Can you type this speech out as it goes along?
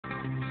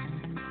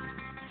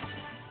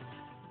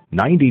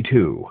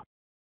92.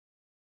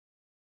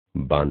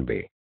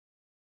 92.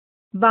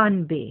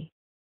 92.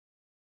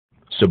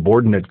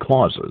 Subordinate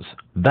clauses.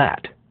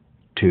 That,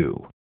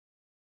 to.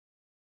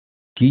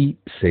 की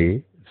से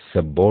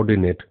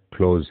subordinate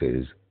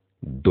clauses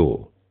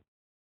 2.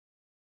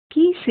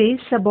 की से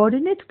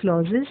subordinate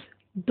clauses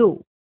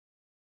 2.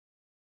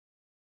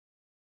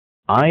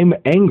 I'm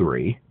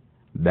angry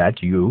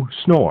that you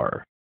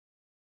snore.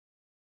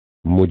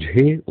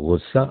 मुझे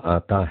गुस्सा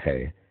आता है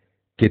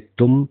कि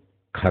तुम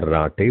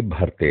खर्राटे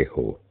भरते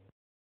हो.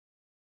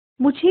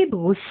 मुझे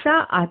गुस्सा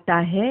आता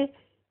है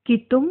कि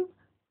तुम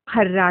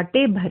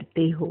खर्राटे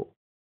भरते हो.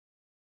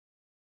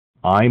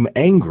 I'm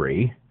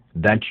angry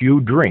that you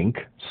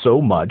drink so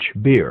much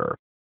beer.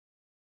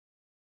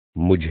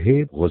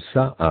 मुझे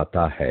गुस्सा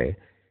आता है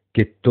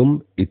कि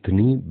तुम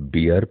इतनी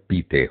बियर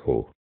पीते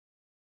हो.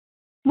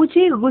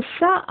 मुझे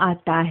गुस्सा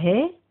आता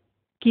है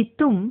कि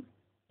तुम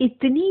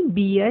इतनी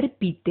बियर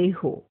पीते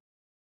हो.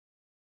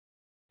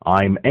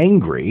 I'm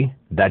angry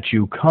that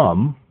you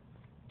come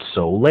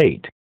so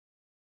late.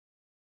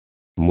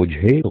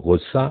 मुझे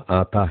गुस्सा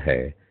आता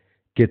है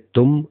कि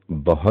तुम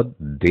बहुत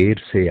देर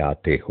से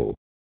आते हो.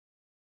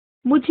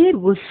 मुझे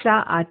गुस्सा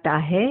आता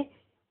है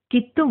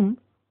कि तुम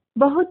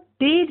बहुत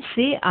देर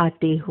से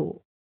आते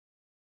हो.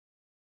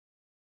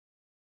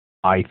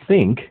 I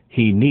think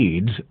he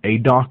needs a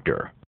doctor.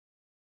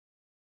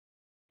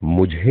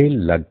 मुझे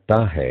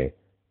लगता है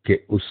कि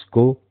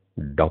उसको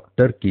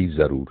डॉक्टर की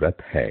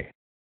जरूरत है.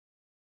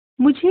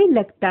 मुझे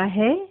लगता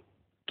है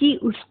कि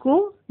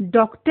उसको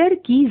डॉक्टर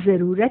की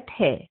जरूरत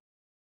है.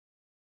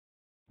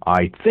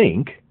 I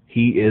think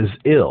he is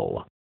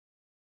ill.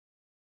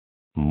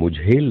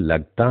 मुझे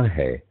लगता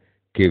है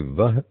कि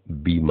वह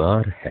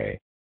बीमार है.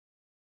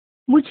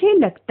 मुझे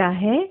लगता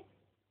है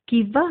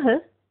कि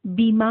वह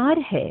बीमार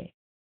है.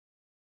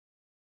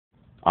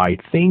 I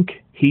think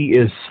he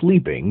is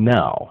sleeping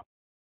now.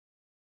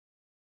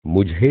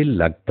 मुझे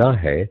लगता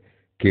है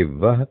कि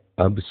वह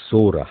अब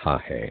सो रहा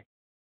है.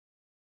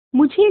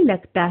 मुझे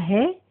लगता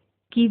है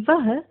कि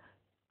वह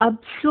अब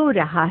सो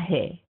रहा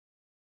है.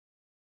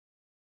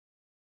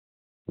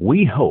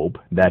 We hope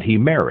that he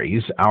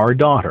marries our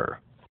daughter.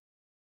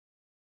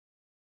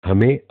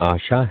 हमें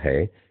आशा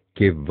है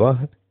कि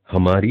वह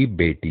हमारी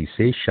बेटी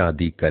से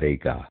शादी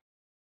करेगा.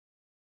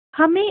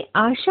 हमें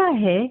आशा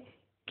है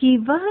कि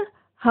वह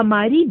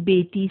हमारी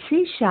बेटी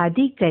से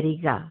शादी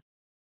करेगा.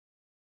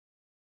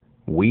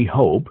 We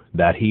hope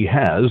that he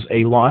has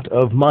a lot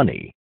of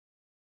money.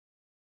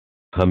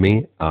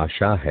 हमें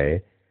आशा है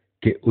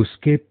कि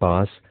उसके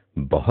पास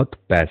बहुत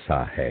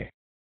पैसा है.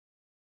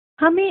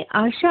 हमें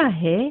आशा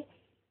है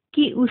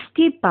कि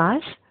उसके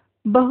पास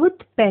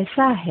बहुत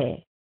पैसा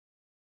है.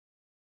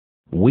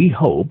 We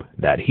hope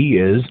that he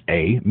is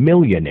a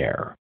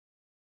millionaire.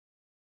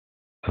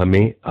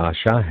 हमें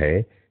आशा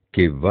है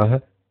कि वह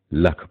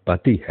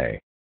लखपति है.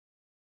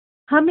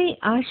 हमें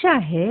आशा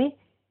है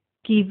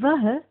कि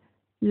वह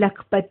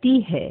लखपति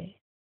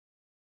है.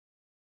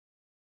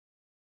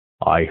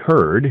 I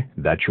heard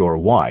that your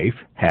wife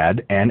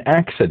had an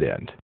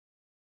accident.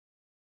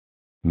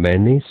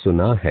 मैंने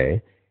सुना है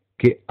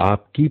कि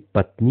आपकी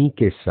पत्नी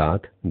के साथ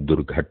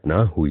दुर्घटना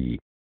हुई.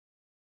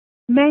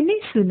 मैंने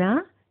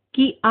सुना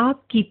कि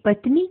आपकी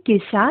पत्नी के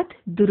साथ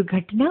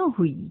दुर्घटना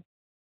हुई.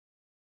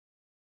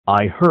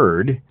 I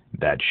heard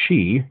that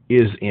she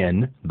is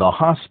in the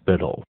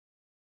hospital.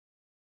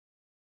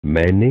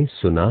 मैंने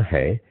सुना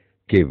है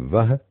कि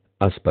वह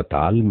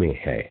अस्पताल में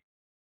है.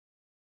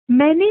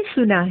 मैंने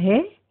सुना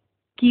है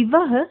कि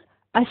वह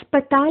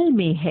अस्पताल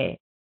में है.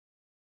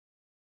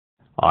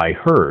 I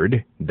heard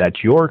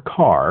that your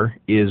car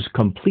is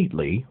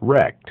completely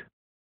wrecked.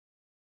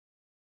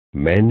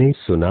 मैंने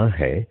सुना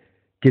है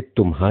कि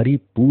तुम्हारी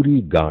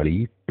पूरी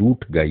गाड़ी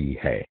टूट गई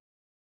है.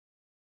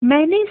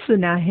 मैंने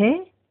सुना है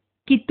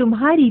कि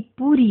तुम्हारी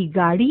पूरी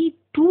गाड़ी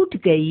टूट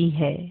गई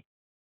है.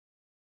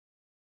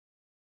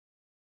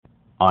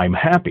 I'm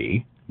happy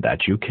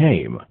that you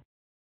came.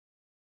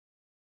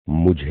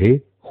 मुझे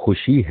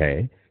खुशी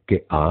है कि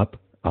आप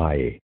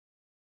आए.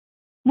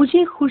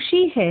 मुझे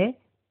खुशी है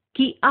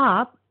कि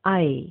आप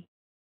आए.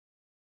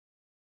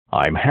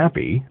 I'm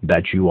happy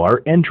that you are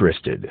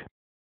interested.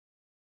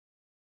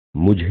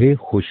 मुझे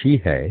खुशी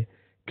है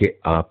कि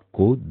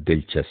आपको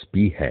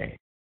दिलचस्पी है.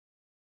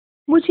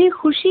 मुझे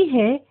खुशी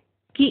है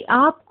कि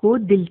आपको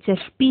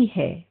दिलचस्पी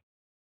है.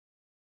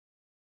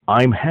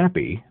 I'm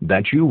happy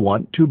that you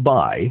want to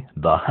buy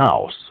the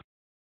house.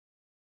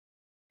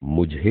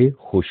 मुझे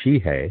खुशी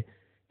है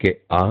कि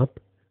आप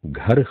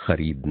घर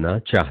खरीदना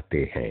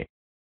चाहते हैं.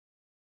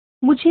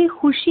 मुझे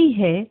खुशी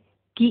है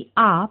कि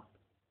आप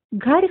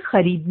घर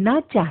खरीदना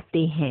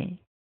चाहते हैं.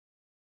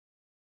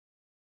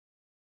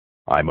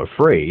 I'm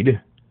afraid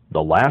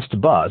the last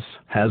bus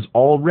has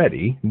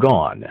already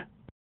gone.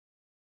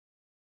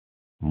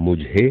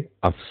 मुझे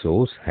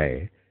अफसोस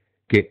है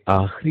कि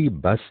आखिरी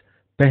बस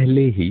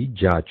पहले ही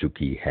जा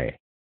चुकी है.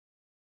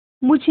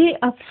 मुझे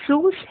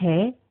अफसोस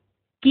है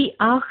कि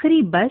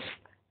आखिरी बस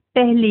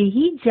पहले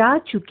ही जा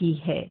चुकी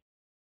है.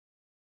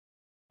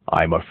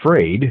 I'm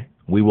afraid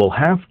we will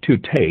have to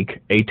take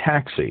a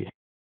taxi.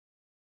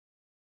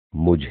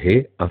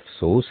 मुझे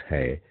अफसोस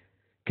है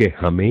कि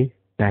हमें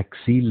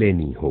टैक्सी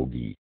लेनी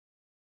होगी।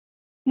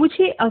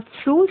 मुझे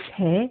अफसोस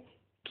है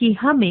कि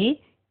हमें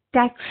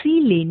टैक्सी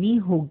लेनी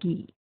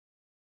होगी।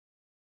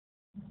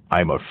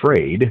 I'm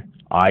afraid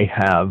I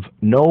have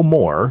no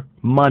more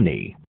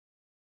money.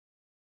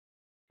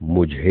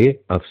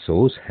 मुझे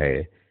अफसोस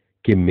है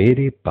कि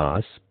मेरे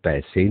पास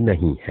पैसे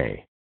नहीं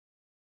हैं।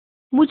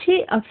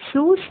 मुझे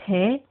अफसोस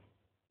है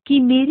कि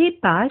मेरे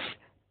पास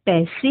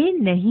पैसे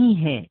नहीं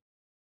हैं।